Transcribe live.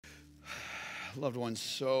Loved ones,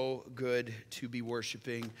 so good to be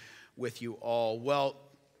worshiping with you all. Well,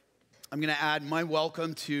 I'm going to add my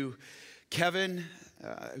welcome to Kevin,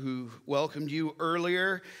 who welcomed you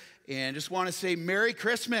earlier, and just want to say Merry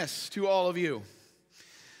Christmas to all of you.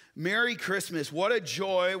 Merry Christmas. What a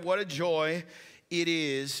joy it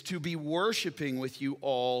is to be worshiping with you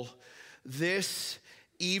all this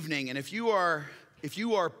evening. And if you are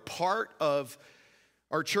part of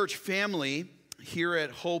our church family here at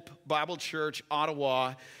Hope Bible Church,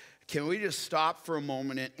 Ottawa, can we just stop for a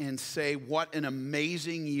moment and say what an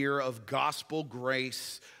amazing year of gospel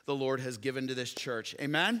grace the Lord has given to this church?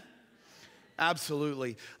 Amen?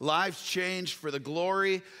 Absolutely. Lives changed for the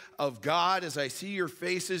glory of God. As I see your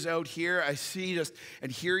faces out here, I see just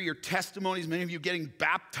and hear your testimonies. Many of you getting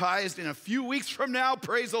baptized in a few weeks from now.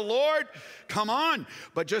 Praise the Lord. Come on.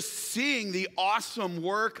 But just seeing the awesome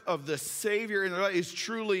work of the Savior is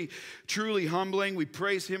truly, truly humbling. We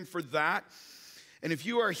praise Him for that. And if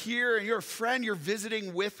you are here and you're a friend, you're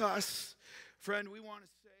visiting with us, friend, we want to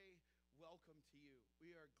say welcome to you.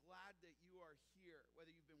 We are glad that you are here,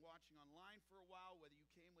 whether you've been watching online for a while, whether you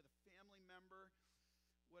came with a family member,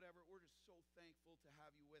 whatever. We're just so thankful to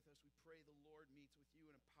have you with us. We pray the Lord meets with you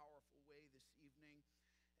in a powerful way this evening.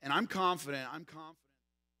 And I'm confident you have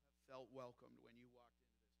felt welcomed when you walked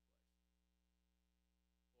into this place.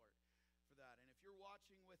 Lord, for that. And if you're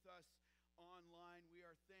watching with us online, we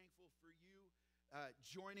are thankful for you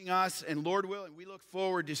joining us, and Lord willing, we look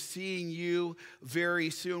forward to seeing you very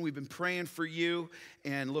soon. We've been praying for you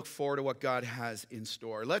and look forward to what God has in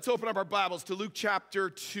store. Let's open up our Bibles to Luke chapter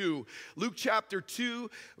 2. Luke chapter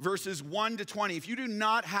 2, verses 1 to 20. If you do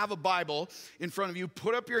not have a Bible in front of you,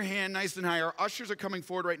 put up your hand nice and high. Our ushers are coming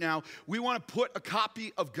forward right now. We want to put a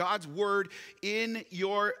copy of God's Word in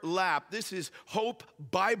your lap. This is Hope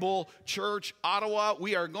Bible Church, Ottawa.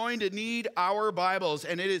 We are going to need our Bibles,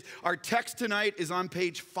 and our text tonight is on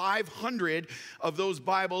page 500 of those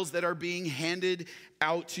Bibles that are being handed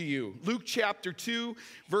out to you. Luke chapter 2,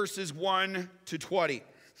 verses 1 to 20.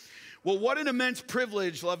 Well, what an immense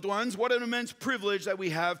privilege, loved ones. What an immense privilege that we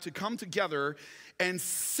have to come together and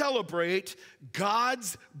celebrate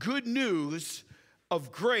God's good news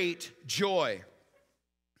of great joy.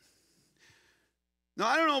 Now,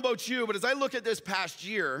 I don't know about you, but as I look at this past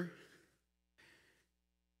year,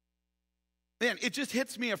 man, it just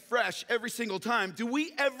hits me afresh every single time. Do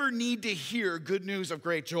we ever need to hear good news of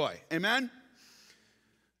great joy? Amen?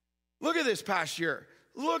 Look at this past year.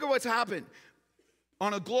 Look at what's happened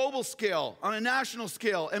on a global scale, on a national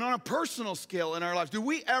scale, and on a personal scale in our lives. Do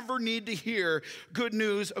we ever need to hear good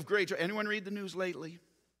news of great joy? Anyone read the news lately?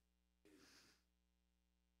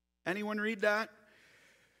 Anyone read that?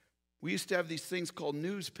 We used to have these things called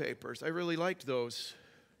newspapers. I really liked those.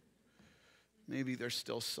 Maybe there's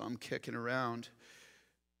still some kicking around.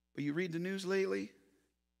 But you read the news lately?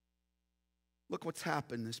 Look what's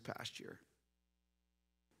happened this past year.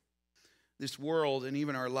 This world and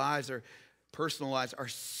even our lives, our personal lives, are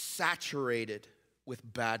saturated with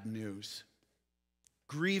bad news.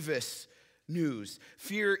 Grievous news,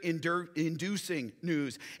 fear-inducing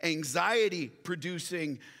news,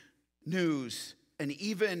 anxiety-producing news, and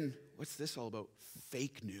even, what's this all about?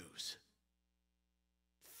 Fake news.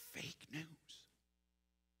 Fake news.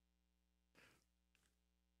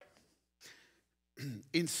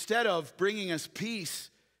 Instead of bringing us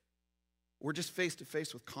peace, we're just face to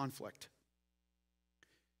face with conflict.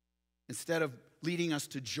 Instead of leading us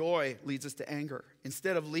to joy, leads us to anger.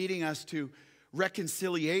 Instead of leading us to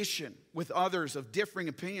reconciliation with others of differing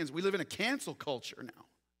opinions, we live in a cancel culture now.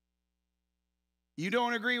 You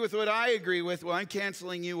don't agree with what I agree with, well, I'm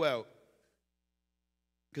canceling you out.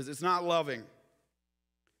 Because it's not loving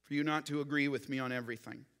for you not to agree with me on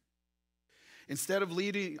everything. Instead of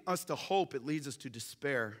leading us to hope, it leads us to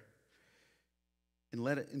despair.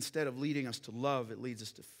 Instead of leading us to love, it leads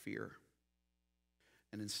us to fear.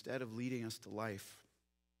 And instead of leading us to life,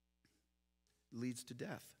 it leads to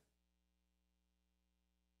death.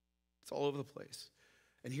 It's all over the place.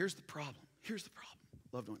 And here's the problem,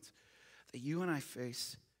 loved ones, that you and I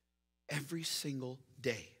face every single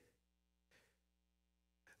day.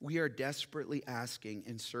 We are desperately asking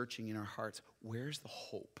and searching in our hearts, where's the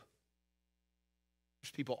hope?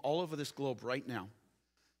 There's people all over this globe right now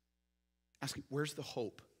asking, where's the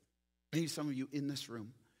hope? Maybe some of you in this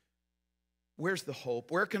room. Where's the hope?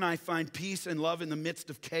 Where can I find peace and love in the midst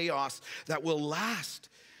of chaos that will last?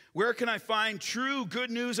 Where can I find true good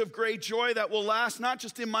news of great joy that will last, not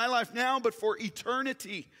just in my life now, but for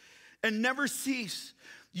eternity and never cease?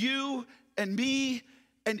 You and me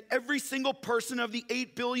and every single person of the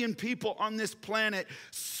 8 billion people on this planet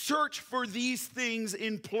search for these things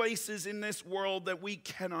in places in this world that we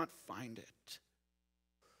cannot find it.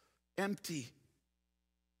 Empty,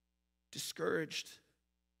 discouraged,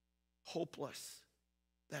 hopeless.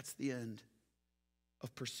 That's the end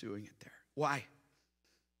of pursuing it there. Why?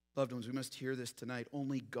 Loved ones, we must hear this tonight.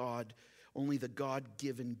 Only the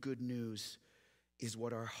God-given good news is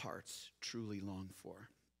what our hearts truly long for.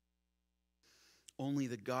 Only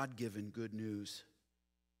the God-given good news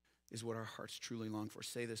is what our hearts truly long for.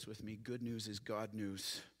 Say this with me. Good news is God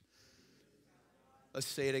news. Let's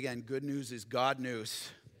say it again. Good news is God news.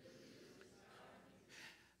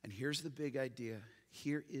 And here's the big idea.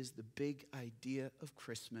 Here is the big idea of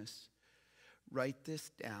Christmas. Write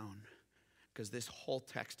this down, because this whole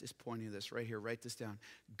text is pointing to this right here. Write this down.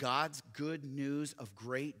 God's good news of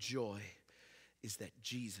great joy is that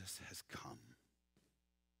Jesus has come.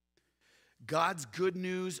 God's good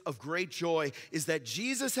news of great joy is that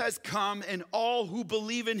Jesus has come and all who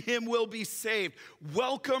believe in him will be saved.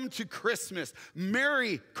 Welcome to Christmas.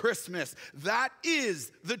 Merry Christmas. That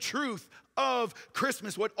is the truth of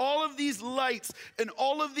Christmas. What all of these lights and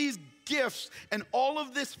all of these gifts and all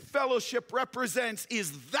of this fellowship represents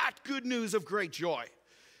is that good news of great joy.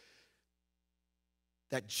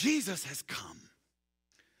 That Jesus has come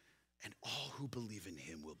and all who believe in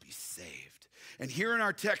him will be saved. And here in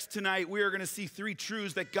our text tonight, we are going to see 3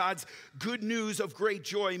 truths that God's good news of great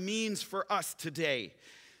joy means for us today,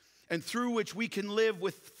 and through which we can live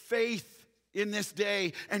with faith in this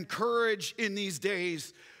day and courage in these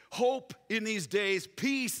days, hope in these days,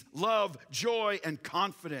 peace, love, joy, and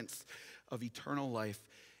confidence of eternal life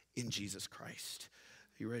in Jesus Christ.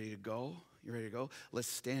 Are you ready to go? You ready to go? Let's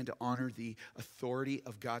stand to honor the authority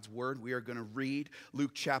of God's word. We are going to read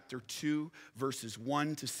Luke chapter 2, verses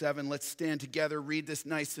 1 to 7. Let's stand together, read this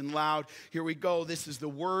nice and loud. Here we go. This is the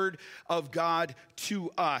word of God to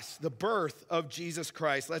us, the birth of Jesus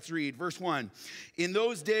Christ. Let's read verse 1. In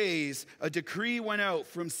those days, a decree went out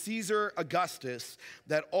from Caesar Augustus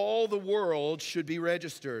that all the world should be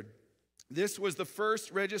registered. This was the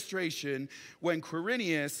first registration when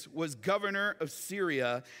Quirinius was governor of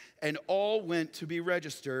Syria, and all went to be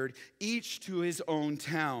registered, each to his own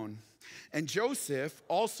town. And Joseph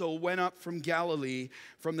also went up from Galilee,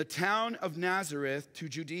 from the town of Nazareth to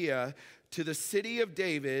Judea, to the city of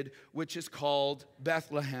David, which is called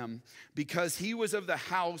Bethlehem, because he was of the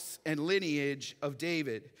house and lineage of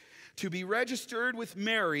David, to be registered with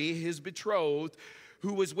Mary, his betrothed,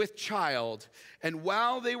 who was with child. And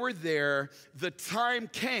while they were there, the time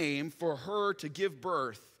came for her to give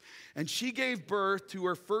birth. And she gave birth to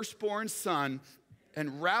her firstborn son,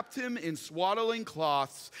 and wrapped him in swaddling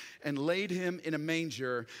cloths, and laid him in a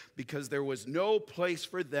manger, because there was no place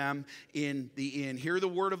for them in the inn. Hear the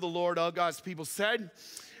word of the Lord. All God's people said,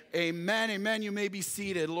 amen, amen. You may be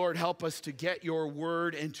seated. Lord, help us to get your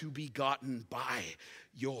word and to be gotten by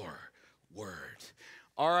your word.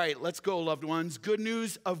 All right, let's go, loved ones. Good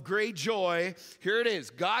news of great joy. Here it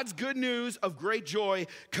is. God's good news of great joy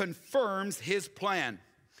confirms his plan.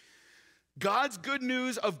 God's good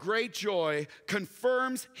news of great joy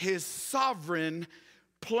confirms his sovereign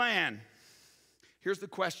plan. Here's the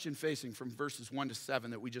question facing from verses 1 to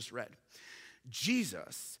 7 that we just read.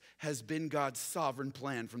 Jesus has been God's sovereign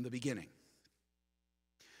plan from the beginning.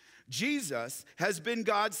 Jesus has been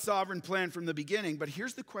God's sovereign plan from the beginning, but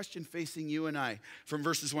here's the question facing you and I from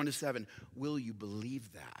verses 1 to 7. Will you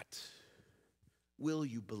believe that? Will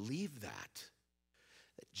you believe that?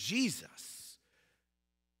 That Jesus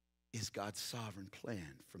is God's sovereign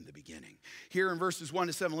plan from the beginning. Here in verses 1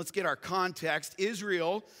 to 7, let's get our context.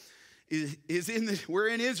 Israel we're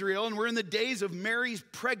in Israel, and we're in the days of Mary's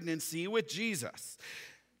pregnancy with Jesus.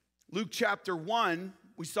 Luke chapter 1,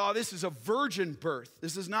 we saw this is a virgin birth.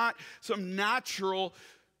 This is not some natural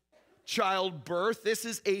childbirth. This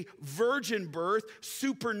is a virgin birth,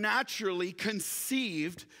 supernaturally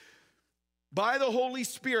conceived by the Holy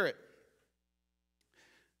Spirit,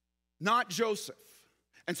 not Joseph.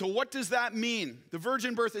 And so what does that mean? The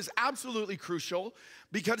virgin birth is absolutely crucial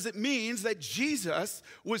because it means that Jesus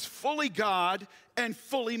was fully God and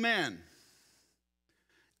fully man.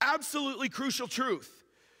 Absolutely crucial truth.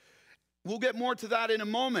 We'll get more to that in a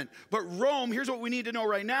moment. But Rome, here's what we need to know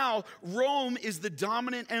right now. Rome is the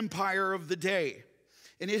dominant empire of the day.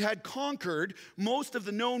 And it had conquered most of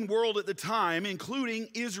the known world at the time, including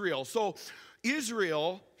Israel. So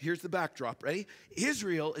Israel, here's the backdrop, ready?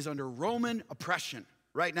 Israel is under Roman oppression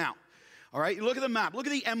right now. All right, you look at the map. Look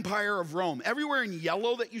at the empire of Rome. Everywhere in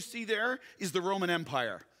yellow that you see there is the Roman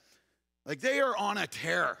Empire. Like, they are on a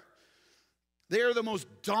tear. They are the most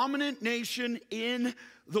dominant nation in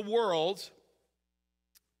the world.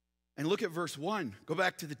 And look at verse 1. Go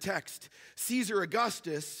back to the text. Caesar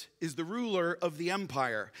Augustus is the ruler of the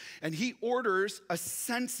empire, and he orders a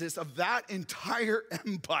census of that entire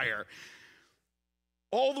empire.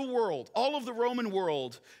 All the world, all of the Roman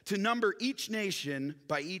world, to number each nation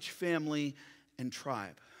by each family and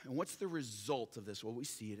tribe. And what's the result of this? Well, we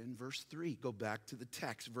see it in verse 3. Go back to the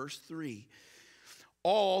text, verse 3.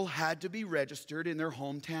 All had to be registered in their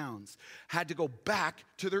hometowns, had to go back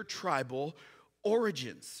to their tribal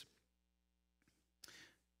origins.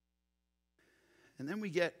 And then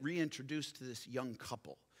we get reintroduced to this young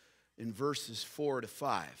couple in verses 4 to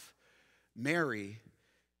 5, Mary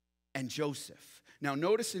and Joseph. Now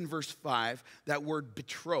notice in verse 5 that word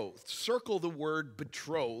betrothed. Circle the word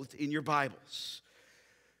betrothed in your Bibles.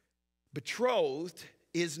 Betrothed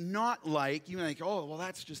is not like, you think, oh, well,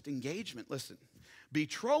 that's just engagement. Listen,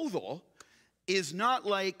 betrothal is not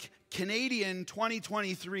like Canadian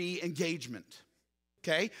 2023 engagement.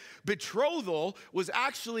 Okay? Betrothal was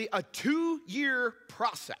actually a 2-year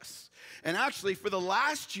process. And actually, for the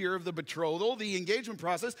last year of the betrothal, the engagement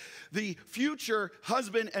process, the future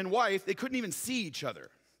husband and wife, they couldn't even see each other.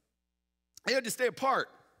 They had to stay apart.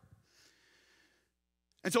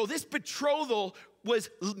 And so this betrothal was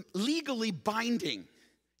legally binding.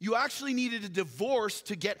 You actually needed a divorce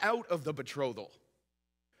to get out of the betrothal.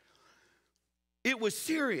 It was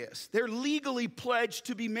serious. They're legally pledged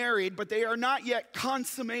to be married, but they are not yet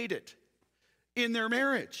consummated in their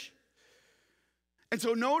marriage. And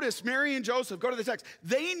so notice, Mary and Joseph, go to the text.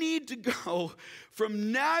 They need to go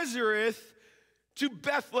from Nazareth to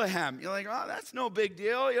Bethlehem. You're like, oh, that's no big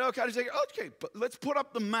deal. You know, kind of say, okay, but let's put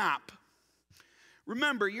up the map.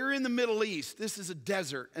 Remember, you're in the Middle East. This is a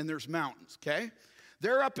desert and there's mountains, okay?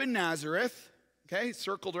 They're up in Nazareth. Okay,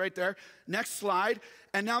 circled right there. Next slide.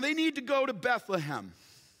 And now they need to go to Bethlehem.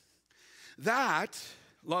 That,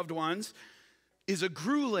 loved ones, is a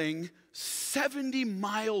grueling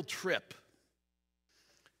 70-mile trip.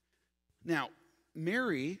 Now,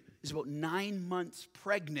 Mary is about 9 months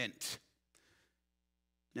pregnant.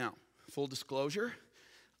 Now, full disclosure,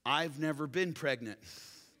 I've never been pregnant.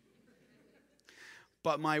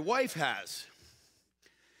 But my wife has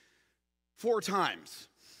 4 times.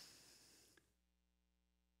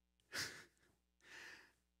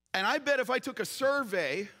 And I bet if I took a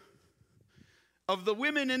survey of the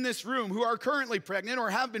women in this room who are currently pregnant or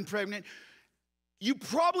have been pregnant, you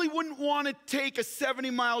probably wouldn't want to take a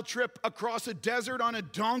 70-mile trip across a desert on a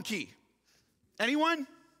donkey. Anyone?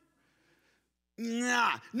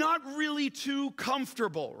 Nah, not really too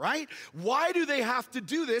comfortable, right? Why do they have to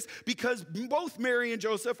do this? Because both Mary and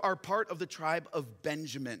Joseph are part of the tribe of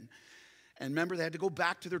Benjamin. And remember, they had to go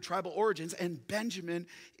back to their tribal origins, and Benjamin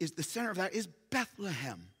is the center of that, is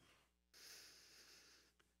Bethlehem.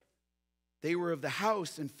 They were of the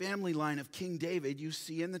house and family line of King David, you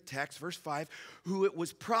see in the text, verse 5, who it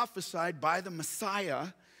was prophesied by the Messiah,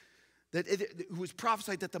 who was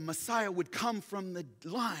prophesied that the Messiah would come from the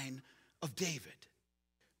line of David.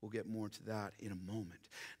 We'll get more to that in a moment.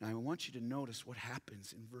 Now, I want you to notice what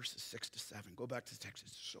happens in verses 6 to 7. Go back to the text,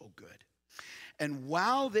 it's so good. And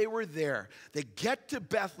while they were there, they get to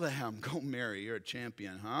Bethlehem. Go, Mary, you're a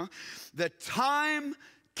champion, huh? The time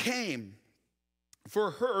came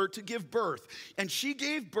for her to give birth. And she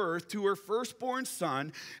gave birth to her firstborn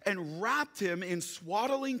son and wrapped him in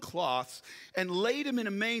swaddling cloths and laid him in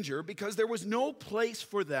a manger because there was no place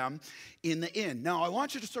for them in the inn. Now, I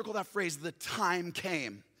want you to circle that phrase, the time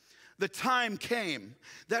came. The time came.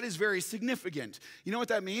 That is very significant. You know what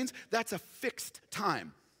that means? That's a fixed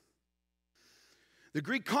time. The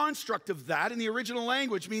Greek construct of that in the original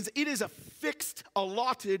language means it is a fixed,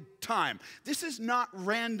 allotted time. This is not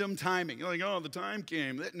random timing. You're like, oh, the time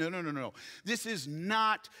came. No. This is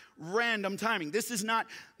not random timing. This is not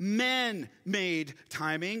man-made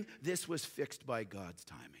timing. This was fixed by God's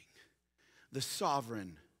timing. The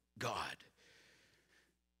sovereign God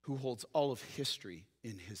who holds all of history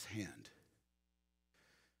in his hand.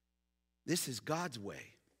 This is God's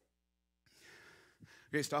way.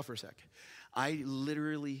 Okay, stop for a sec. I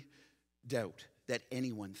literally doubt that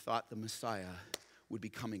anyone thought the Messiah would be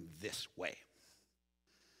coming this way.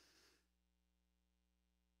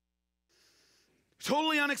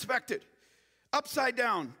 Totally unexpected. Upside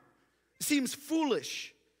down. Seems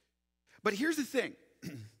foolish. But here's the thing.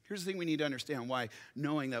 Here's the thing we need to understand why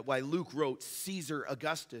Luke wrote Caesar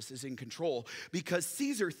Augustus is in control. Because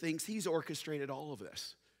Caesar thinks he's orchestrated all of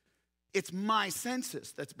this. It's my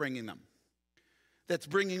census that's bringing them. That's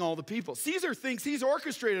bringing all the people. Caesar thinks he's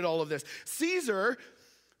orchestrated all of this. Caesar,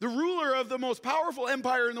 the ruler of the most powerful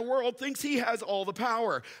empire in the world, thinks he has all the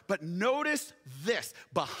power. But notice this.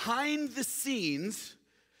 Behind the scenes,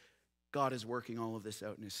 God is working all of this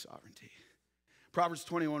out in his sovereignty. Proverbs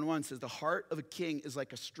 21:1 says, the heart of a king is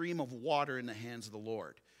like a stream of water in the hands of the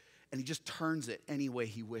Lord, and he just turns it any way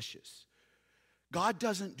he wishes. God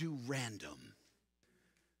doesn't do random.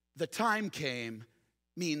 The time came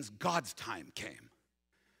means God's time came,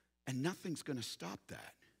 and nothing's going to stop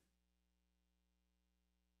that.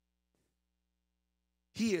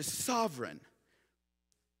 He is sovereign.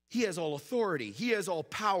 He has all authority. He has all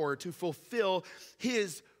power to fulfill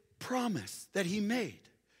his promise that he made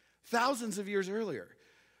thousands of years earlier.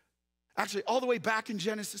 Actually, all the way back in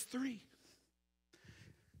Genesis 3.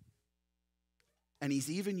 And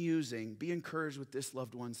he's even using, be encouraged with this,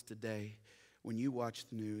 loved ones, today, when you watch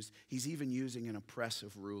the news, he's even using an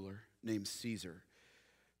oppressive ruler named Caesar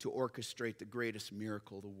to orchestrate the greatest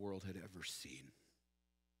miracle the world had ever seen.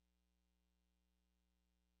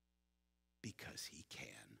 Because he can.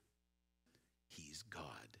 He's God,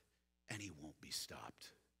 and he won't be stopped.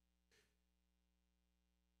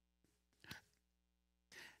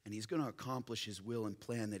 And he's going to accomplish his will and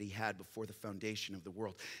plan that he had before the foundation of the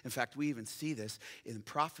world. In fact, we even see this in the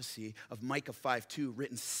prophecy of Micah 5:2,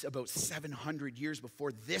 written about 700 years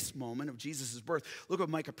before this moment of Jesus' birth. Look what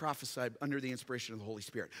Micah prophesied under the inspiration of the Holy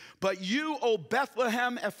Spirit. But you, O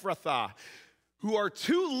Bethlehem Ephrathah, who are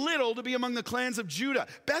too little to be among the clans of Judah.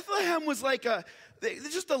 Bethlehem was like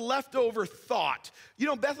just a leftover thought. You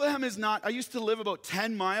know, Bethlehem is not, I used to live about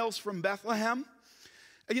 10 miles from Bethlehem.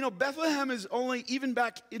 And you know, Bethlehem is only, even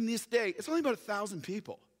back in this day, it's only about 1,000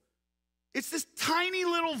 people. It's this tiny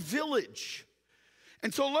little village.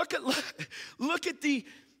 And so look at the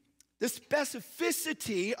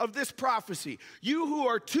specificity of this prophecy. You who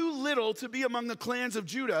are too little to be among the clans of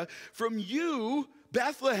Judah, from you,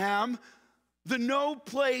 Bethlehem, the no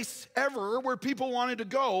place ever where people wanted to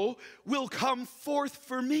go, will come forth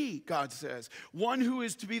for me, God says. One who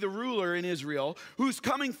is to be the ruler in Israel, whose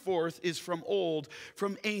coming forth is from old,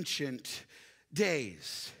 from ancient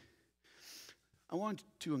days. I want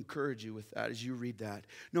to encourage you with that as you read that.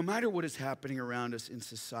 No matter what is happening around us in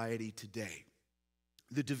society today,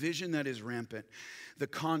 the division that is rampant, the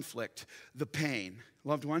conflict, the pain,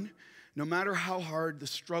 loved one, no matter how hard the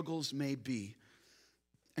struggles may be,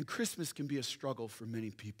 and Christmas can be a struggle for many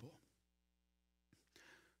people.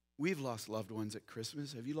 We've lost loved ones at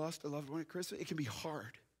Christmas. Have you lost a loved one at Christmas? It can be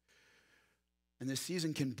hard. And this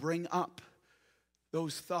season can bring up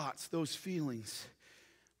those thoughts, those feelings.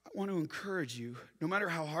 I want to encourage you, no matter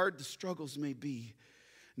how hard the struggles may be,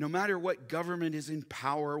 no matter what government is in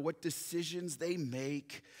power, what decisions they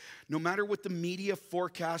make, no matter what the media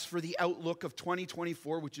forecasts for the outlook of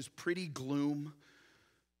 2024, which is pretty gloom,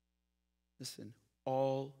 listen,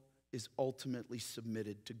 all is ultimately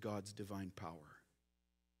submitted to God's divine power.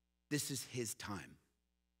 This is his time.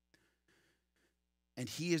 And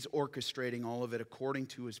he is orchestrating all of it according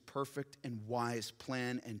to his perfect and wise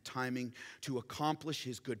plan and timing to accomplish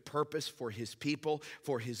his good purpose for his people,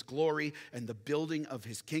 for his glory, and the building of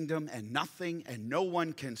his kingdom. And nothing and no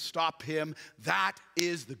one can stop him. That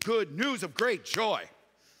is the good news of great joy.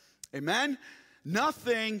 Amen?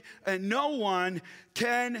 Nothing and no one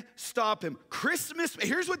can stop him. Christmas,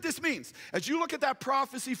 here's what this means. As you look at that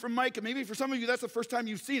prophecy from Micah, maybe for some of you that's the first time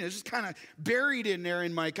you've seen it. It's just kind of buried in there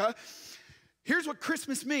in Micah. Here's what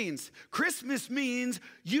Christmas means. Christmas means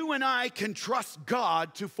you and I can trust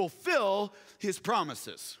God to fulfill his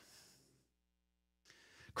promises.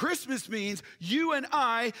 Christmas means you and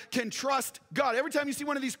I can trust God. Every time you see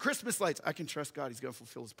one of these Christmas lights, I can trust God. He's going to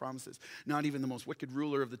fulfill his promises. Not even the most wicked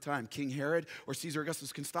ruler of the time, King Herod or Caesar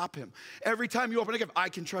Augustus, can stop him. Every time you open a gift, I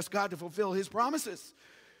can trust God to fulfill his promises.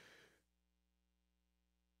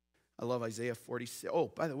 I love Isaiah 46. Oh,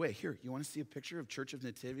 by the way, here, you want to see a picture of Church of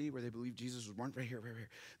Nativity where they believe Jesus was born? Right here, right here.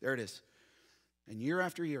 There it is. And year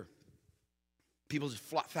after year,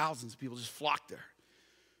 thousands of people just flock there.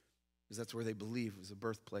 Because that's where they believe was the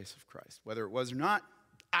birthplace of Christ. Whether it was or not,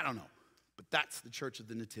 I don't know. But that's the Church of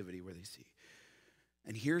the Nativity where they see.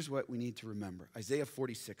 And here's what we need to remember. Isaiah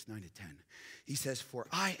 46, 9 to 10. He says, for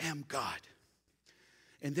I am God,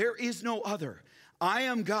 and there is no other. I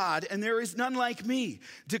am God, and there is none like me.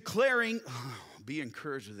 Declaring, be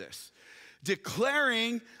encouraged with this.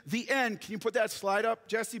 Declaring the end. Can you put that slide up,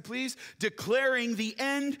 Jesse, please? Declaring the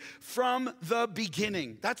end from the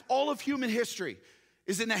beginning. That's all of human history.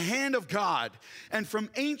 Is in the hand of God, and from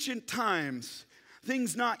ancient times,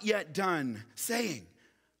 things not yet done, saying,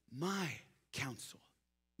 my counsel,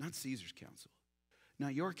 not Caesar's counsel,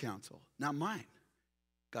 not your counsel, not mine.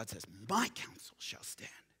 God says, my counsel shall stand.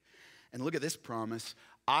 And look at this promise,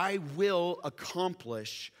 I will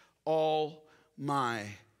accomplish all my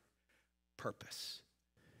purpose.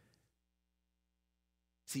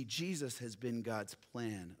 See, Jesus has been God's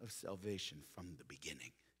plan of salvation from the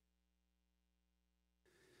beginning.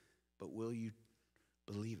 But will you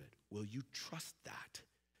believe it? Will you trust that?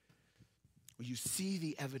 Will you see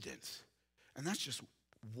the evidence? And that's just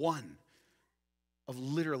one of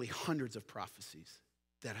literally hundreds of prophecies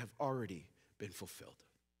that have already been fulfilled.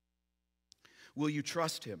 Will you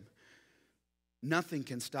trust him? Nothing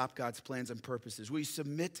can stop God's plans and purposes. Will you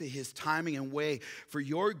submit to his timing and way for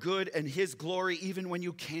your good and his glory, even when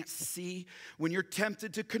you can't see, when you're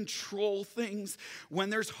tempted to control things, when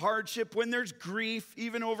there's hardship, when there's grief,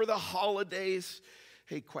 even over the holidays?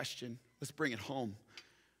 Hey, question, let's bring it home.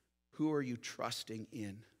 Who are you trusting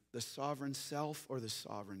in? The sovereign self or the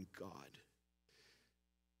sovereign God?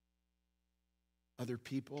 Other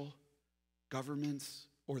people, governments,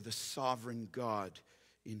 or the sovereign God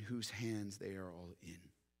in whose hands they are all in?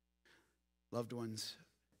 Loved ones,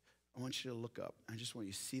 I want you to look up. I just want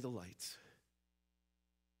you to see the lights.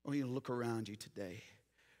 I want you to look around you today.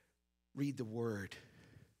 Read the word.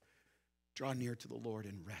 Draw near to the Lord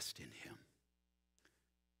and rest in him.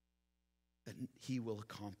 That he will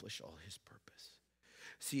accomplish all his purpose.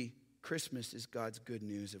 See, Christmas is God's good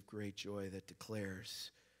news of great joy that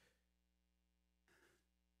declares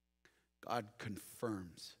God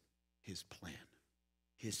confirms his plan,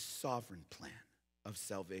 his sovereign plan of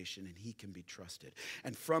salvation, and he can be trusted.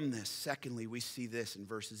 And from this, secondly, we see this in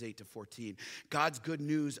verses 8 to 14. God's good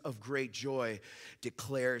news of great joy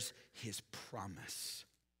declares his promise.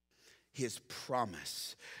 His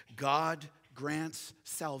promise. God grants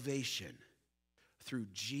salvation through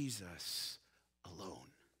Jesus alone.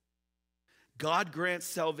 God grants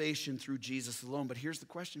salvation through Jesus alone. But here's the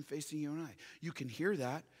question facing you and I. You can hear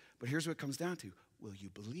that, but here's what it comes down to. Will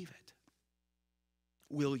you believe it?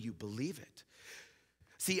 Will you believe it?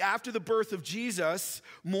 See, after the birth of Jesus,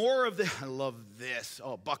 I love this,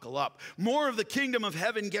 buckle up. More of the kingdom of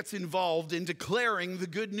heaven gets involved in declaring the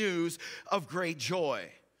good news of great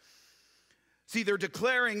joy. See, they're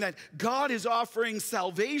declaring that God is offering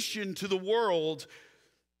salvation to the world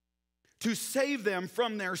to save them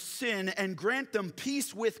from their sin and grant them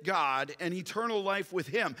peace with God and eternal life with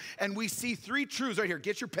him. And we see three truths right here.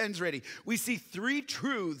 Get your pens ready. We see three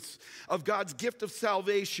truths of God's gift of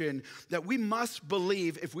salvation that we must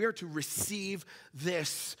believe if we are to receive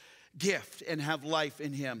this gift and have life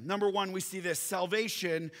in him. Number one, we see this.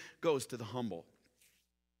 Salvation goes to the humble.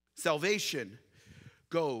 Salvation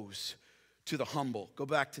goes to the humble. Go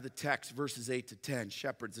back to the text, verses 8 to 10,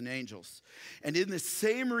 shepherds and angels. And in the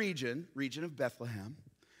same region of Bethlehem,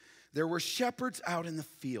 there were shepherds out in the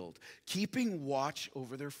field, keeping watch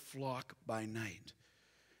over their flock by night.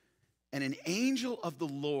 And an angel of the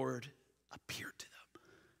Lord appeared to them.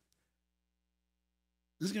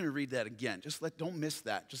 I'm just going to read that again. Don't miss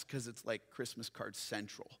that, just because it's like Christmas card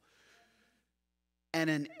central. And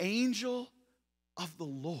an angel of the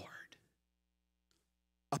Lord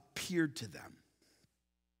appeared to them,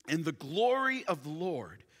 and the glory of the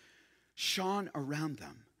Lord shone around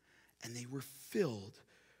them, and they were filled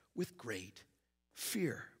with great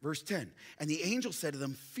fear. Verse 10, and the angel said to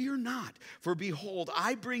them, fear not, for behold,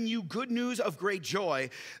 I bring you good news of great joy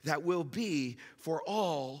that will be for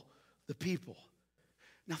all the people.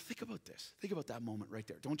 Now think about this. Think about that moment right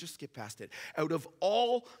there. Don't just skip past it. Out of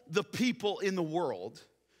all the people in the world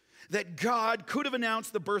that God could have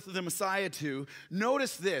announced the birth of the Messiah to,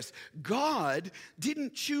 notice this. God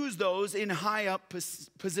didn't choose those in high up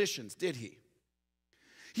positions, did he?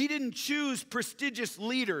 He didn't choose prestigious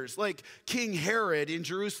leaders like King Herod in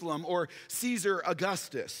Jerusalem or Caesar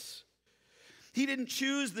Augustus. He didn't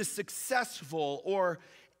choose the successful or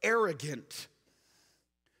arrogant,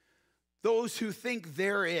 those who think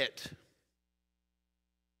they're it.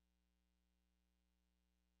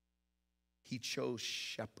 He chose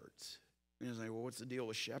shepherds. And he's like, well, what's the deal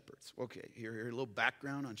with shepherds? Okay, here a little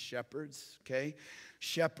background on shepherds, okay?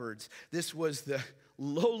 Shepherds. This was the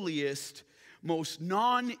lowliest, most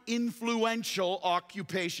non-influential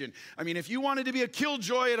occupation. I mean, if you wanted to be a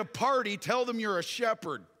killjoy at a party, tell them you're a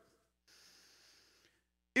shepherd.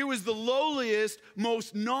 It was the lowliest,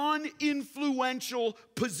 most non-influential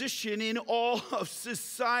position in all of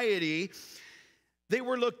society. They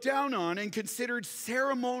were looked down on and considered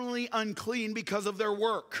ceremonially unclean because of their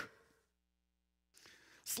work.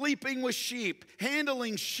 Sleeping with sheep,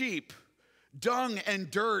 handling sheep, dung and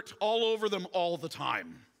dirt all over them all the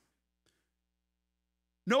time.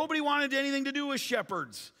 Nobody wanted anything to do with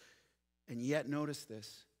shepherds. And yet, notice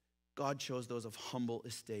this. God chose those of humble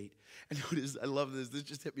estate. And notice, I love this. This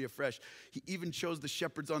just hit me afresh. He even chose the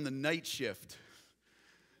shepherds on the night shift.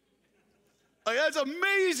 Like, that's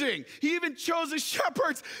amazing. He even chose the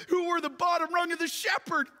shepherds who were the bottom rung of the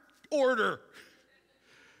shepherd order.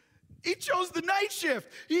 He chose the night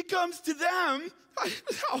shift. He comes to them.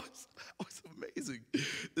 That was amazing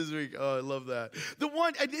this week. Oh, I love that.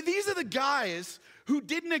 These are the guys who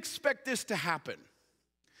didn't expect this to happen.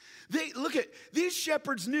 Look at these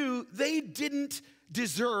shepherds knew they didn't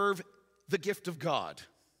deserve the gift of God.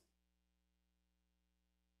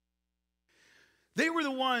 They were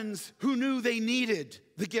the ones who knew they needed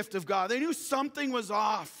the gift of God. They knew something was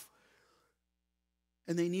off.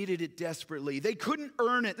 And they needed it desperately. They couldn't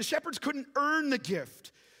earn it. The shepherds couldn't earn the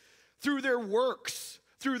gift through their works,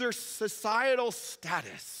 through their societal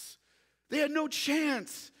status. They had no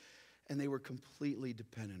chance. And they were completely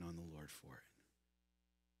dependent on the Lord for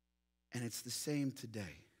it. And it's the same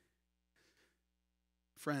today.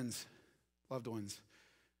 Friends, loved ones,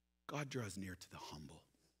 God draws near to the humble.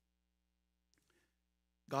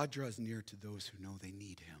 God draws near to those who know they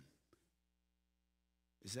need him.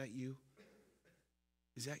 Is that you?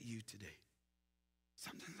 Is that you today?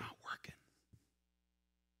 Something's not working.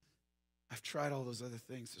 I've tried all those other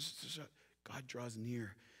things. God draws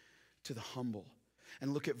near to the humble.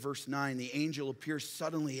 And look at verse 9. The angel appears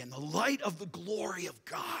suddenly in the light of the glory of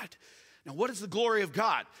God. Now, what is the glory of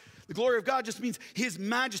God? The glory of God just means his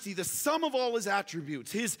majesty, the sum of all his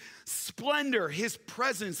attributes, his splendor, his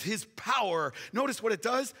presence, his power. Notice what it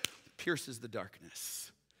does? It pierces the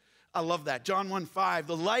darkness. I love that. John 1:5,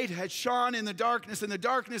 the light has shone in the darkness, and the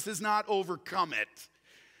darkness has not overcome it.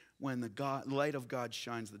 When the light of God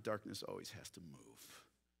shines, the darkness always has to move.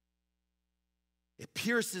 It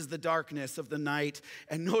pierces the darkness of the night.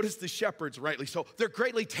 And notice the shepherds, rightly so, they're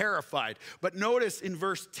greatly terrified. But notice in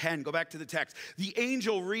verse 10, go back to the text, the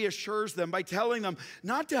angel reassures them by telling them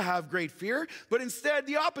not to have great fear, but instead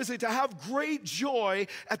the opposite, to have great joy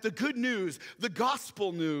at the good news, the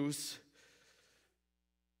gospel news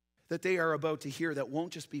that they are about to hear, that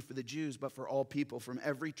won't just be for the Jews, but for all people from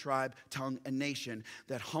every tribe, tongue, and nation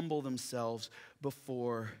that humble themselves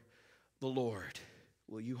before the Lord.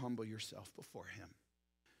 Will you humble yourself before him?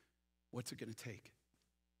 What's it going to take?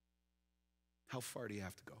 How far do you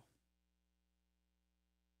have to go?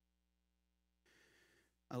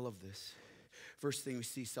 I love this. First thing we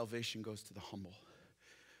see, salvation goes to the humble.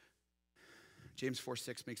 James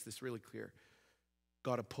 4:6 makes this really clear.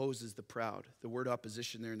 God opposes the proud. The word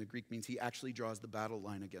opposition there in the Greek means he actually draws the battle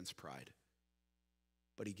line against pride.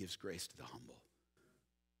 But he gives grace to the humble.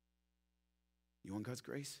 You want God's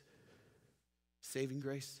grace? Saving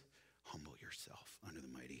grace? Humble yourself under the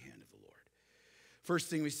mighty hand of the Lord. First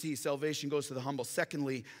thing we see, salvation goes to the humble.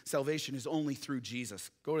 Secondly, salvation is only through Jesus.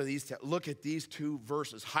 Go to these, look at these two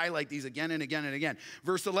verses. Highlight these again and again and again.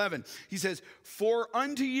 Verse 11, he says, for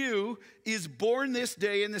unto you is born this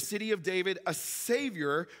day in the city of David a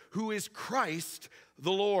Savior who is Christ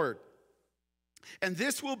the Lord. And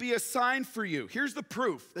this will be a sign for you. Here's the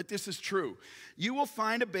proof that this is true. You will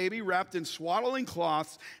find a baby wrapped in swaddling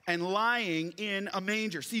cloths and lying in a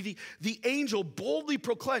manger. See, the angel boldly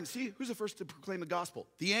proclaims. See, who's the first to proclaim the gospel?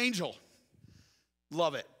 The angel.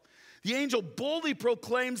 Love it. The angel boldly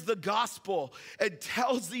proclaims the gospel and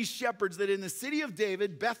tells these shepherds that in the city of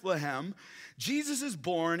David, Bethlehem, Jesus is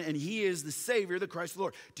born and he is the Savior, the Christ the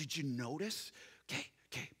Lord. Did you notice? Okay,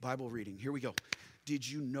 Bible reading. Here we go. Did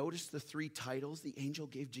you notice the three titles the angel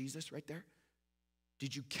gave Jesus right there?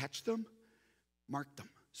 Did you catch them? Mark them,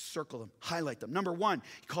 circle them, highlight them. Number one,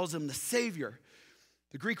 he calls him the Savior.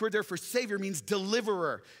 The Greek word there for Savior means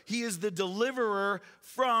deliverer. He is the deliverer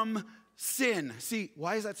from sin. See,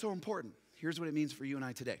 why is that so important? Here's what it means for you and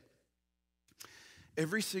I today.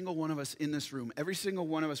 Every single one of us in this room, every single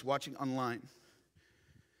one of us watching online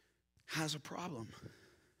has a problem.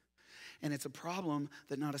 And it's a problem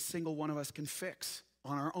that not a single one of us can fix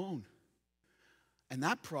on our own. And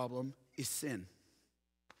that problem is sin.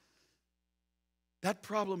 That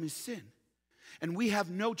problem is sin. And we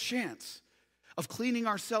have no chance of cleaning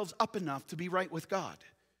ourselves up enough to be right with God.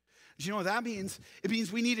 Do you know what that means? It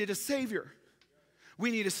means we needed a Savior.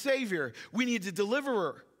 We need a Savior. We need a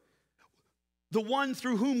deliverer. The one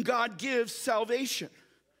through whom God gives salvation.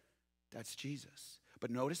 That's Jesus. But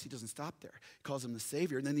notice he doesn't stop there. He calls him the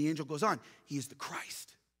Savior. And then the angel goes on. He is the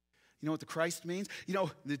Christ. You know what the Christ means? You know,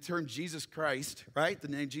 the term Jesus Christ, right? The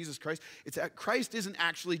name Jesus Christ. Christ isn't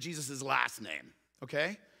actually Jesus' last name,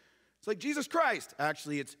 okay? It's like Jesus Christ.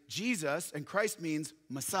 Actually, it's Jesus, and Christ means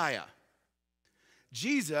Messiah.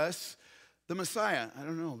 Jesus, the Messiah. I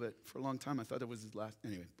don't know, but for a long time I thought that was his last.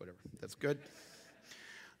 Anyway, whatever. That's good.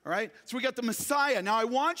 All right? So we got the Messiah. Now I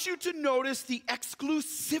want you to notice the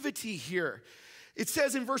exclusivity here. It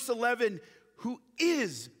says in verse 11, who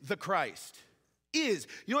is the Christ? Is.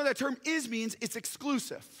 You know what that term is means? It's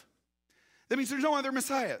exclusive. That means there's no other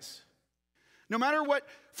messiahs. No matter what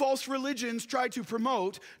false religions try to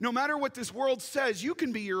promote, no matter what this world says, you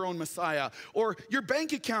can be your own Messiah, or your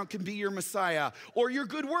bank account can be your Messiah, or your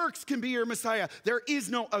good works can be your Messiah. There is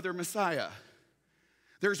no other Messiah.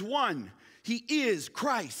 There's one. He is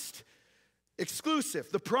Christ, exclusive,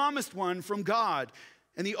 the promised one from God,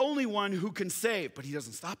 and the only one who can save. But he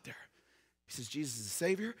doesn't stop there. He says Jesus is the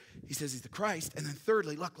Savior. He says he's the Christ. And then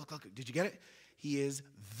thirdly, look, did you get it? He is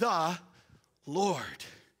the Lord.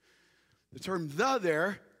 The term "the"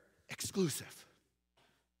 there, exclusive.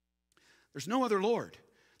 There's no other Lord.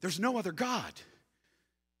 There's no other God.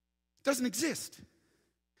 It doesn't exist.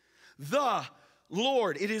 The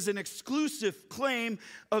Lord. It is an exclusive claim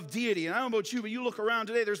of deity. And I don't know about you, but you look around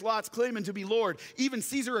today, there's lots claiming to be Lord. Even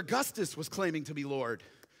Caesar Augustus was claiming to be Lord.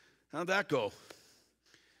 How'd that go?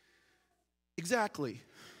 Exactly.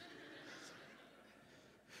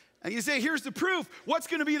 And you say, here's the proof. What's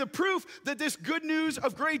going to be the proof that this good news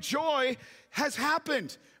of great joy has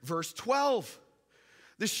happened? Verse 12.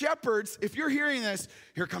 The shepherds, if you're hearing this,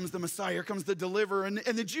 here comes the Messiah, here comes the deliverer. And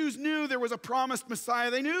the Jews knew there was a promised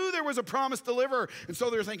Messiah. They knew there was a promised deliverer. And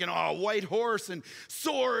so they're thinking, oh, white horse and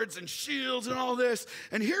swords and shields and all this.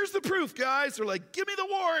 And here's the proof, guys. They're like, give me the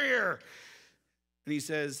warrior. And he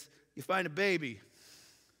says, you find a baby.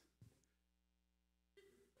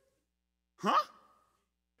 Huh?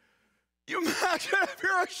 You imagine if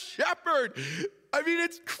you're a shepherd. I mean,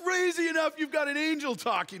 it's crazy enough you've got an angel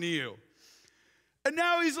talking to you. And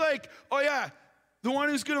now he's like, oh yeah, the one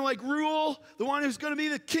who's going to rule, the one who's going to be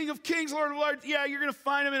the King of Kings, Lord of Lords, yeah, you're going to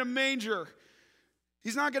find him in a manger.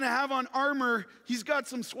 He's not going to have on armor. He's got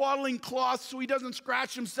some swaddling cloths so he doesn't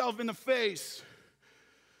scratch himself in the face.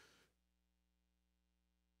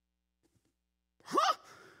 Huh?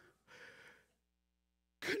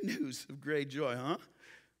 Good news of great joy, huh?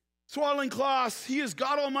 Swaddling cloths. He is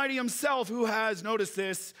God Almighty himself who has, notice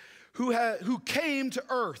this, who came to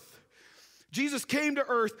earth. Jesus came to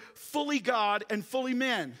earth fully God and fully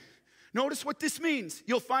man. Notice what this means.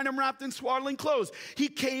 You'll find him wrapped in swaddling clothes. He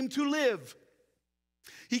came to live.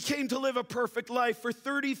 He came to live a perfect life for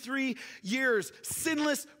 33 years.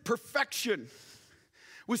 Sinless perfection.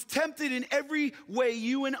 Was tempted in every way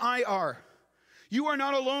you and I are. You are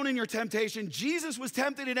not alone in your temptation. Jesus was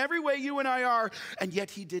tempted in every way you and I are, and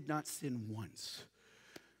yet he did not sin once.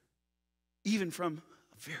 Even from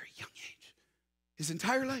a very young age. His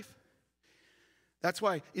entire life. That's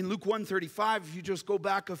why in Luke 1:35, if you just go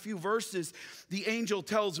back a few verses, the angel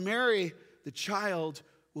tells Mary, the child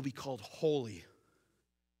will be called holy,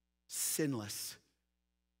 sinless.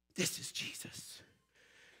 This is Jesus.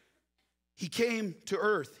 He came to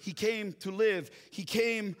earth. He came to live. He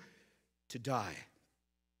came to die.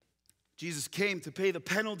 Jesus came to pay the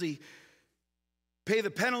penalty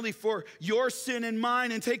for your sin and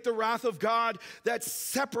mine and take the wrath of God that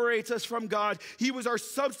separates us from God. He was our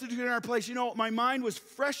substitute in our place. You know, my mind was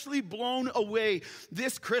freshly blown away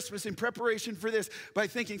this Christmas in preparation for this by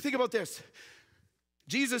thinking, think about this.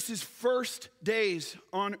 Jesus' first days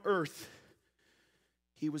on earth,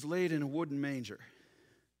 he was laid in a wooden manger.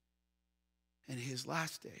 And his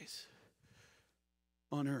last days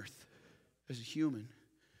on earth as a human,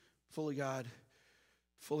 fully God,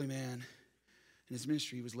 fully man, in his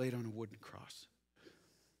ministry, he was laid on a wooden cross.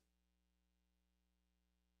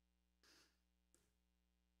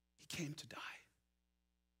 He came to die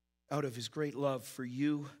out of his great love for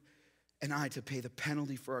you and I to pay the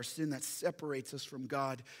penalty for our sin that separates us from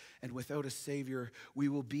God. And without a Savior, we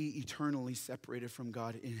will be eternally separated from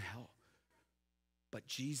God in hell. But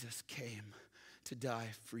Jesus came to die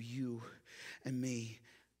for you and me.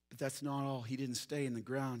 But that's not all. He didn't stay in the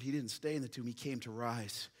ground. He didn't stay in the tomb. He came to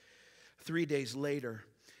rise. 3 days later,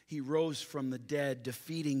 he rose from the dead,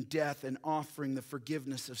 defeating death and offering the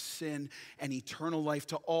forgiveness of sin and eternal life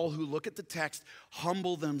to all who look at the text,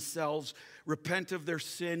 humble themselves, repent of their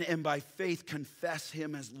sin, and by faith confess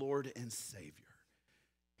him as Lord and Savior.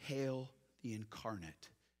 Hail the incarnate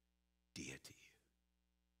deity.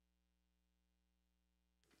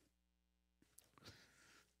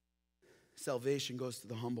 Salvation goes to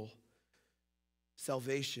the humble.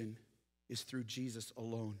 Salvation is through Jesus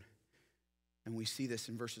alone. And we see this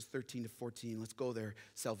in verses 13 to 14. Let's go there.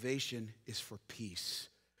 Salvation is for peace.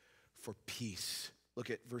 For peace. Look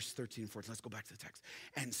at verse 13 and 14. Let's go back to the text.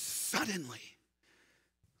 And suddenly,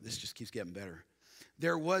 this just keeps getting better.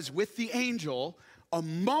 There was with the angel a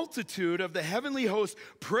multitude of the heavenly host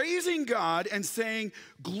praising God and saying,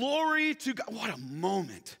 glory to God. What a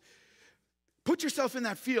moment. Put yourself in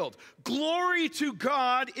that field. Glory to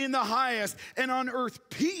God in the highest, and on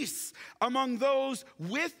earth peace among those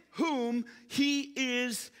with whom he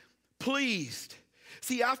is pleased.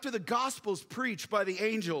 See, after the gospel's preached by the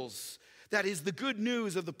angels, that is the good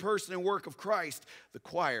news of the person and work of Christ, the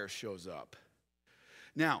choir shows up.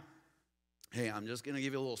 Now, hey, I'm just going to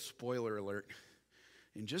give you a little spoiler alert.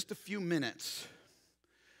 In just a few minutes,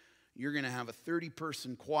 you're going to have a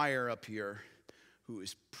 30-person choir up here who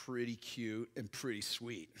is pretty cute and pretty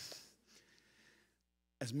sweet.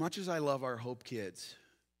 As much as I love our Hope kids,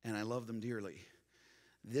 and I love them dearly,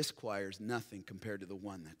 this choir is nothing compared to the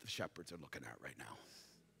one that the shepherds are looking at right now.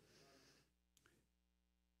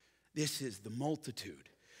 This is the multitude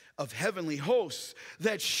of heavenly hosts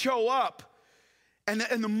that show up. And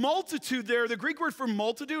the multitude there, the Greek word for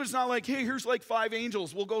multitude is not like, hey, here's like 5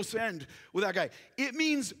 angels, we'll go send with that guy. It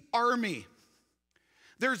means army.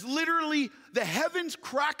 There's literally, the heavens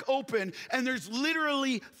crack open, and there's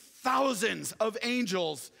literally thousands of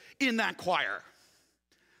angels in that choir.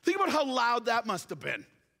 Think about how loud that must have been.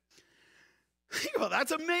 Think about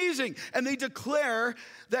that's amazing. And they declare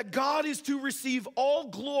that God is to receive all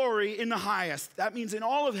glory in the highest. That means in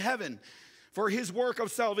all of heaven for his work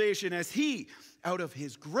of salvation, as he, out of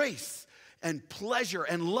his grace and pleasure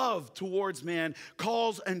and love towards man,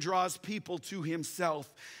 calls and draws people to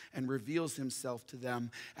himself and reveals himself to them,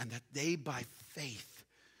 and that they by faith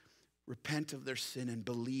repent of their sin and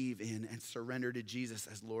believe in and surrender to Jesus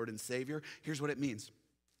as Lord and Savior. Here's what it means.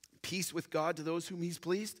 Peace with God to those whom he's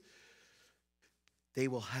pleased. They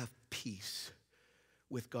will have peace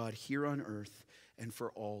with God here on earth and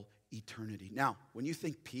for all eternity. Now, when you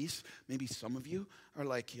think peace, maybe some of you are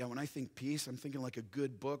like, yeah, when I think peace, I'm thinking like a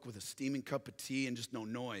good book with a steaming cup of tea and just no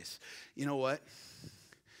noise. You know what?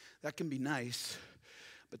 That can be nice,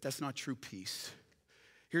 but that's not true peace.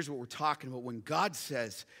 Here's what we're talking about. When God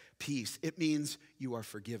says peace, it means you are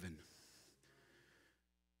forgiven.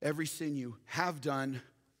 Every sin you have done,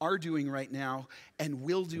 are doing right now, and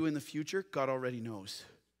will do in the future, God already knows.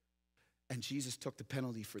 And Jesus took the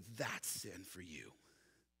penalty for that sin for you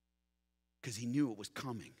because he knew it was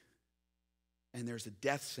coming. And there's a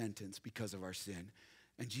death sentence because of our sin.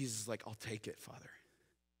 And Jesus is like, I'll take it, Father.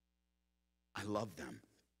 I love them.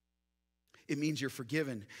 It means you're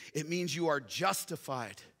forgiven. It means you are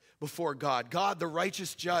justified before God. God, the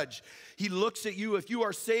righteous judge, he looks at you if you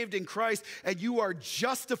are saved in Christ and you are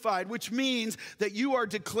justified, which means that you are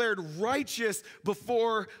declared righteous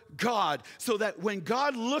before God. So that when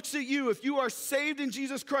God looks at you, if you are saved in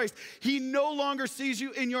Jesus Christ, he no longer sees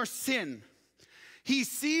you in your sin. He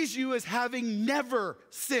sees you as having never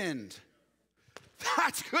sinned.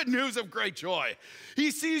 That's good news of great joy.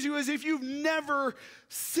 He sees you as if you've never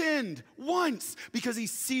sinned once because he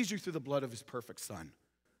sees you through the blood of his perfect Son,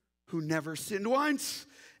 who never sinned once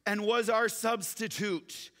and was our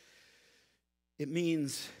substitute. It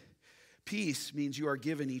means peace means you are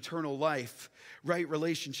given eternal life, right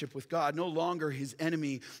relationship with God, no longer his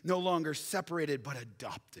enemy, no longer separated, but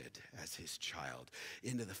adopted as his child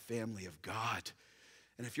into the family of God.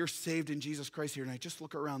 And if you're saved in Jesus Christ here tonight, just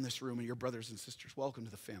look around this room and your brothers and sisters, welcome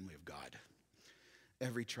to the family of God.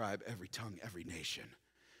 Every tribe, every tongue, every nation.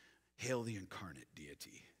 Hail the incarnate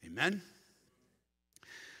deity. Amen?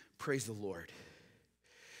 Praise the Lord.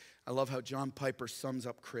 I love how John Piper sums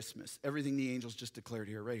up Christmas. Everything the angels just declared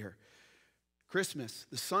here, right here. Christmas,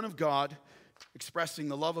 the Son of God, expressing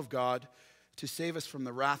the love of God to save us from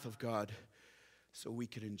the wrath of God so we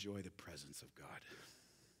could enjoy the presence of God.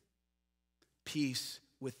 Peace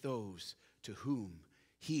with those to whom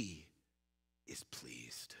he is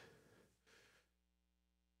pleased.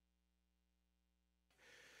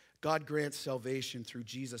 God grants salvation through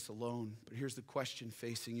Jesus alone. But here's the question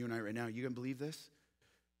facing you and I right now. You gonna believe this?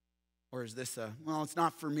 Or is this a, well, it's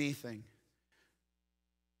not for me thing?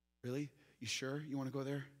 Really? You sure you want to go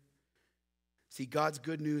there? See, God's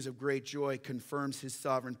good news of great joy confirms his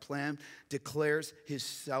sovereign plan, declares his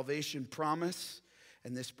salvation promise,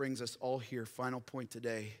 and this brings us all here. Final point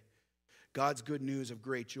today. God's good news of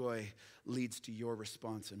great joy leads to your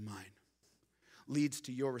response and mine. Leads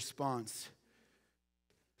to your response.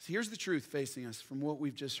 See, here's the truth facing us from what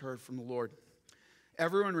we've just heard from the Lord.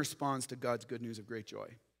 Everyone responds to God's good news of great joy.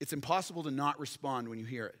 It's impossible to not respond when you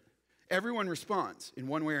hear it. Everyone responds in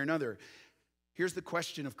one way or another. Here's the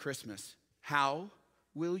question of Christmas. How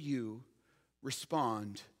will you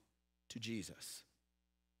respond to Jesus?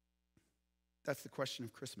 That's the question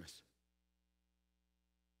of Christmas.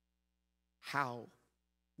 How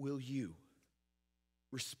will you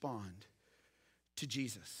respond to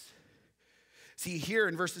Jesus? See, here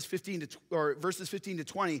in verses 15 to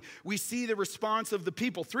 20, we see the response of the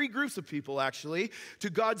people, 3 groups of people actually, to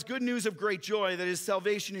God's good news of great joy, that is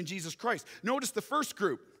salvation in Jesus Christ. Notice the first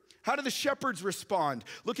group. How do the shepherds respond?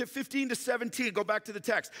 Look at 15 to 17. Go back to the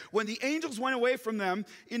text. When the angels went away from them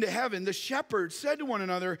into heaven, the shepherds said to one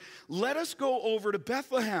another, "Let us go over to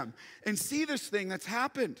Bethlehem and see this thing that's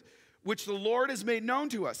happened, which the Lord has made known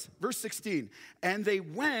to us." Verse 16. And they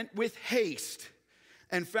went with haste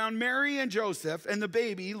and found Mary and Joseph and the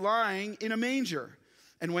baby lying in a manger.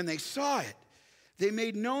 And when they saw it, they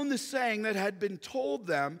made known the saying that had been told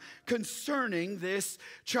them concerning this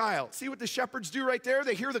child. See what the shepherds do right there?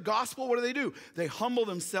 They hear the gospel. What do? They humble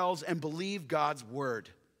themselves and believe God's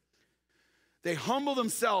word. They humble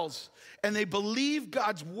themselves and they believe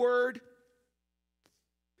God's word.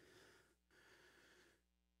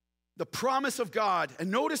 The promise of God.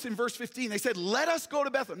 And notice in verse 15, they said, "Let us go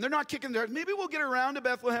to Bethlehem." They're not kicking their heads. Maybe we'll get around to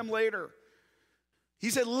Bethlehem later. He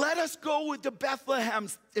said, "Let us go to Bethlehem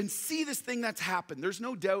and see this thing that's happened." There's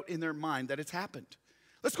no doubt in their mind that it's happened.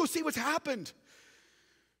 Let's go see what's happened.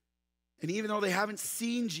 And even though they haven't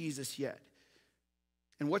seen Jesus yet,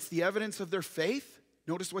 and what's the evidence of their faith?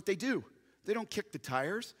 Notice what they do. They don't kick the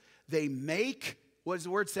tires. They make, what does the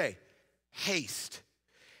word say? Haste.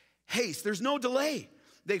 Haste. There's no delay.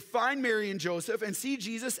 They find Mary and Joseph and see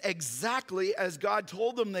Jesus exactly as God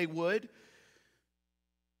told them they would.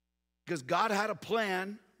 Because God had a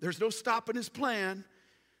plan. There's no stopping his plan.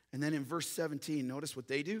 And then in verse 17, notice what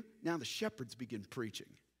they do. Now the shepherds begin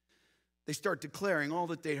preaching. They start declaring all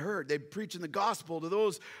that they heard. They're preaching the gospel to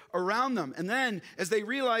those around them. And then as they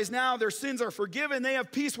realize now their sins are forgiven, they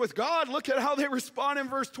have peace with God. Look at how they respond in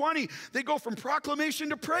verse 20. They go from proclamation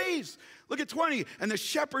to praise. Look at 20. And the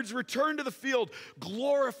shepherds returned to the field,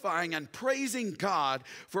 glorifying and praising God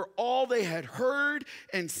for all they had heard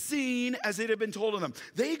and seen as it had been told of them.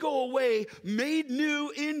 They go away made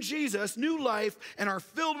new in Jesus, new life, and are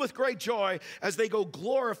filled with great joy as they go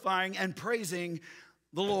glorifying and praising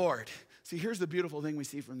the Lord. See, here's the beautiful thing we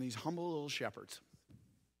see from these humble little shepherds.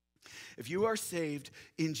 If you are saved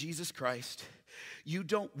in Jesus Christ, you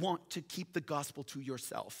don't want to keep the gospel to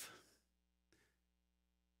yourself.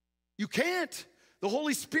 You can't. The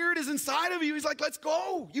Holy Spirit is inside of you. He's like, "Let's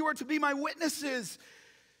go. You are to be my witnesses."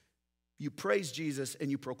 You praise Jesus and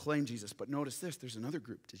you proclaim Jesus. But notice this, there's another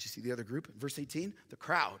group. Did you see the other group? Verse 18, the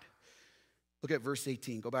crowd. Look at verse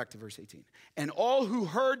 18. Go back to verse 18. And all who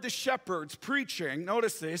heard the shepherds preaching,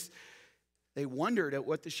 notice this, they wondered at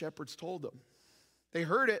what the shepherds told them. They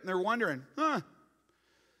heard it and they're wondering,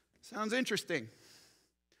 sounds interesting.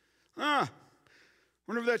 Wonder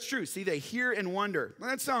if that's true. See, they hear and wonder. Well,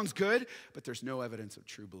 that sounds good, but there's no evidence of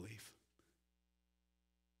true belief.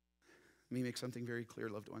 Let me make something very clear,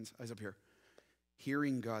 loved ones. Eyes up here.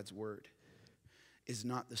 Hearing God's word is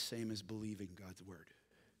not the same as believing God's word.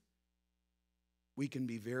 We can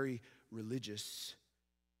be very religious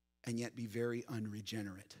and yet be very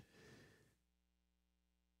unregenerate.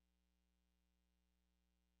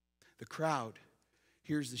 The crowd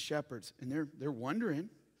hears the shepherds and they're wondering,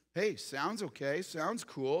 hey, sounds okay, sounds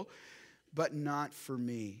cool, but not for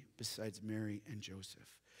me besides Mary and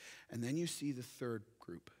Joseph. And then you see the third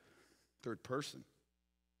group, third person,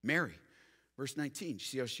 Mary. Verse 19,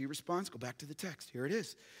 see how she responds? Go back to the text. Here it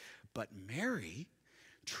is. But Mary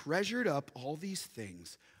treasured up all these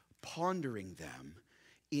things, pondering them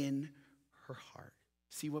in her heart.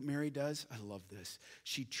 See what Mary does? I love this.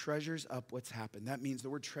 She treasures up what's happened. That means the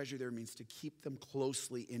word treasure there means to keep them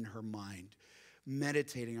closely in her mind,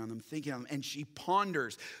 meditating on them, thinking on them. And she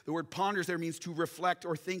ponders. The word ponders there means to reflect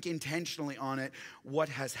or think intentionally on it, what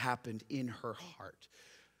has happened in her heart.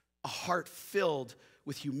 A heart filled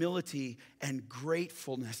with humility and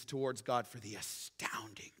gratefulness towards God for the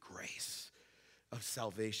astounding grace of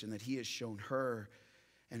salvation that he has shown her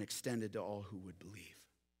and extended to all who would believe.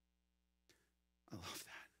 I love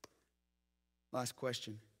that. Last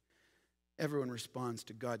question. Everyone responds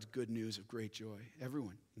to God's good news of great joy.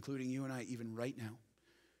 Everyone, including you and I, even right now.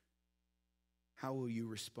 How will you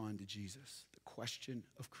respond to Jesus? The question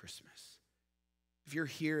of Christmas. If you're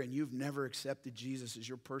here and you've never accepted Jesus as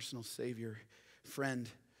your personal Savior, friend,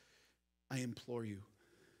 I implore you.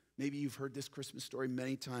 Maybe you've heard this Christmas story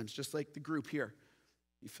many times, just like the group here.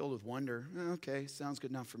 You're filled with wonder. Okay, sounds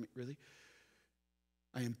good enough for me, really.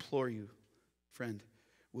 I implore you, friend,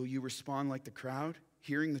 will you respond like the crowd,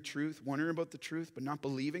 hearing the truth, wondering about the truth, but not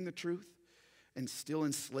believing the truth, and still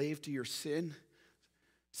enslaved to your sin,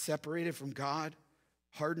 separated from God,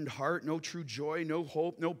 hardened heart, no true joy, no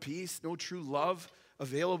hope, no peace, no true love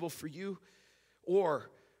available for you?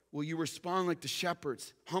 Or will you respond like the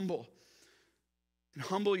shepherds, humble, and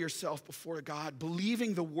humble yourself before God,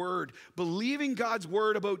 believing the word, believing God's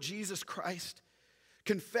word about Jesus Christ,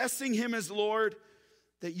 confessing him as Lord,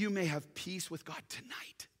 that you may have peace with God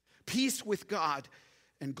tonight, peace with God,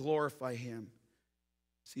 and glorify him.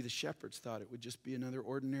 See, the shepherds thought it would just be another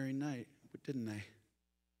ordinary night, but didn't they?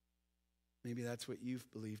 Maybe that's what you've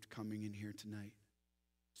believed coming in here tonight.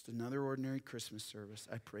 Just another ordinary Christmas service.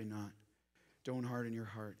 I pray not. Don't harden your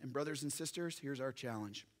heart. And brothers and sisters, here's our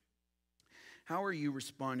challenge. How are you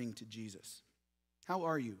responding to Jesus? How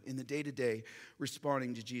are you in the day-to-day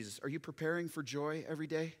responding to Jesus? Are you preparing for joy every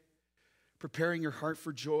day? Preparing your heart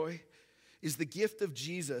for joy? Is the gift of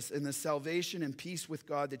Jesus and the salvation and peace with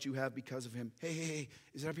God that you have because of him? Hey,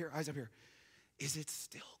 is it up here? Eyes up here. Is it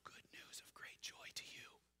still good news of great joy to you?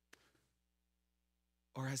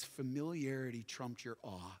 Or has familiarity trumped your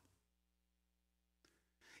awe?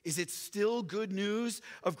 Is it still good news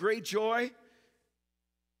of great joy?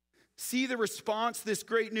 See the response this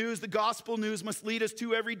great news, the gospel news must lead us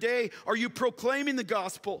to every day. Are you proclaiming the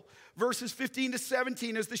gospel? Verses 15 to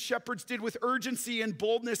 17, as the shepherds did with urgency and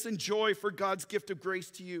boldness and joy for God's gift of grace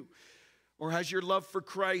to you. Or has your love for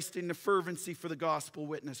Christ and the fervency for the gospel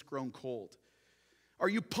witness grown cold? Are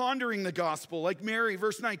you pondering the gospel like Mary,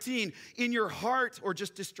 verse 19, in your heart, or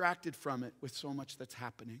just distracted from it with so much that's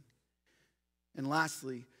happening? And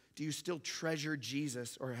lastly, do you still treasure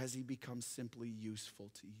Jesus, or has he become simply useful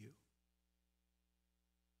to you?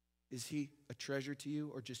 Is he a treasure to you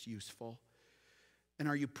or just useful? And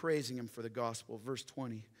are you praising him for the gospel? Verse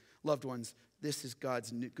 20, loved ones, this is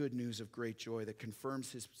God's good news of great joy that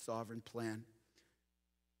confirms his sovereign plan,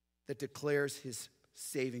 that declares his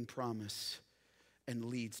saving promise and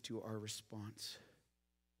leads to our response.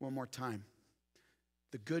 One more time.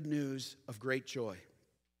 The good news of great joy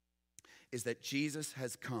is that Jesus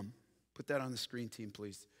has come. Put that on the screen, team,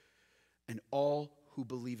 please. And all who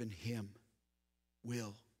believe in him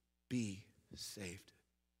will be saved.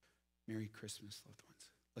 Merry Christmas, loved ones.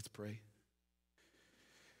 Let's pray.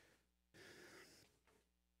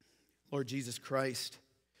 Lord Jesus Christ,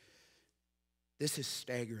 this is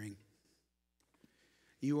staggering.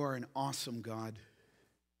 You are an awesome God.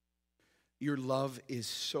 Your love is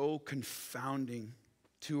so confounding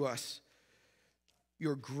to us.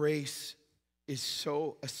 Your grace is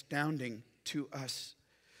so astounding to us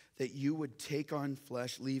that you would take on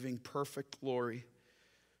flesh, leaving perfect glory,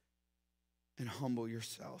 and humble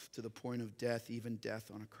yourself to the point of death, even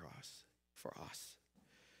death on a cross for us.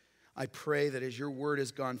 I pray that as your word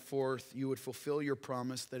has gone forth, you would fulfill your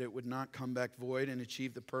promise that it would not come back void and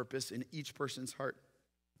achieve the purpose in each person's heart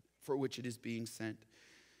for which it is being sent.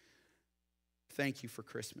 Thank you for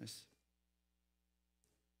Christmas.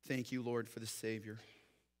 Thank you, Lord, for the Savior.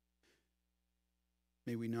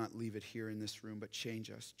 May we not leave it here in this room, but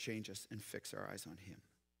change us, and fix our eyes on him.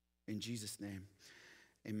 In Jesus' name,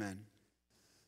 amen.